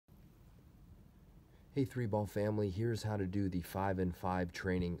Hey, three ball family, here's how to do the 5 and 5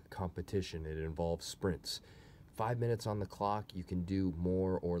 training competition. It involves sprints. 5 minutes on the clock. You can do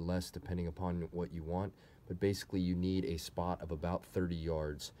more or less depending upon what you want, but basically you need a spot of about 30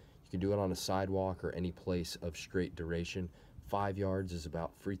 yards. You can do it on a sidewalk or any place of straight duration. 5 yards is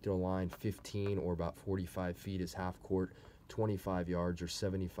about free throw line, 15 or about 45 feet is half court, 25 yards or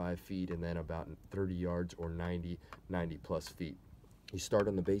 75 feet, and then about 30 yards or 90 plus feet. You start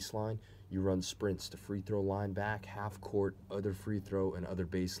on the baseline, you run sprints to free throw line back, half court, other free throw, and other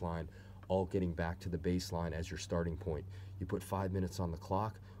baseline, all getting back to the baseline as your starting point. You put 5 minutes on the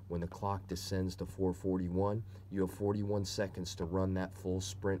clock. When the clock descends to 4:41, you have 41 seconds to run that full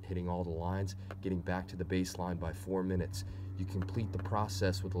sprint, hitting all the lines, getting back to the baseline by 4 minutes. You complete the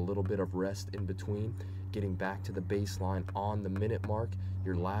process with a little bit of rest in between, getting back to the baseline on the minute mark.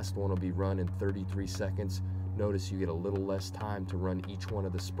 Your last one will be run in 33 seconds. Notice you get a little less time to run each one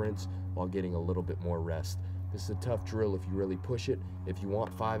of the sprints while getting a little bit more rest. This is a tough drill if you really push it. If you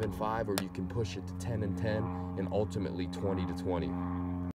want 5 and 5, or you can push it to 10 and 10, and ultimately 20 to 20.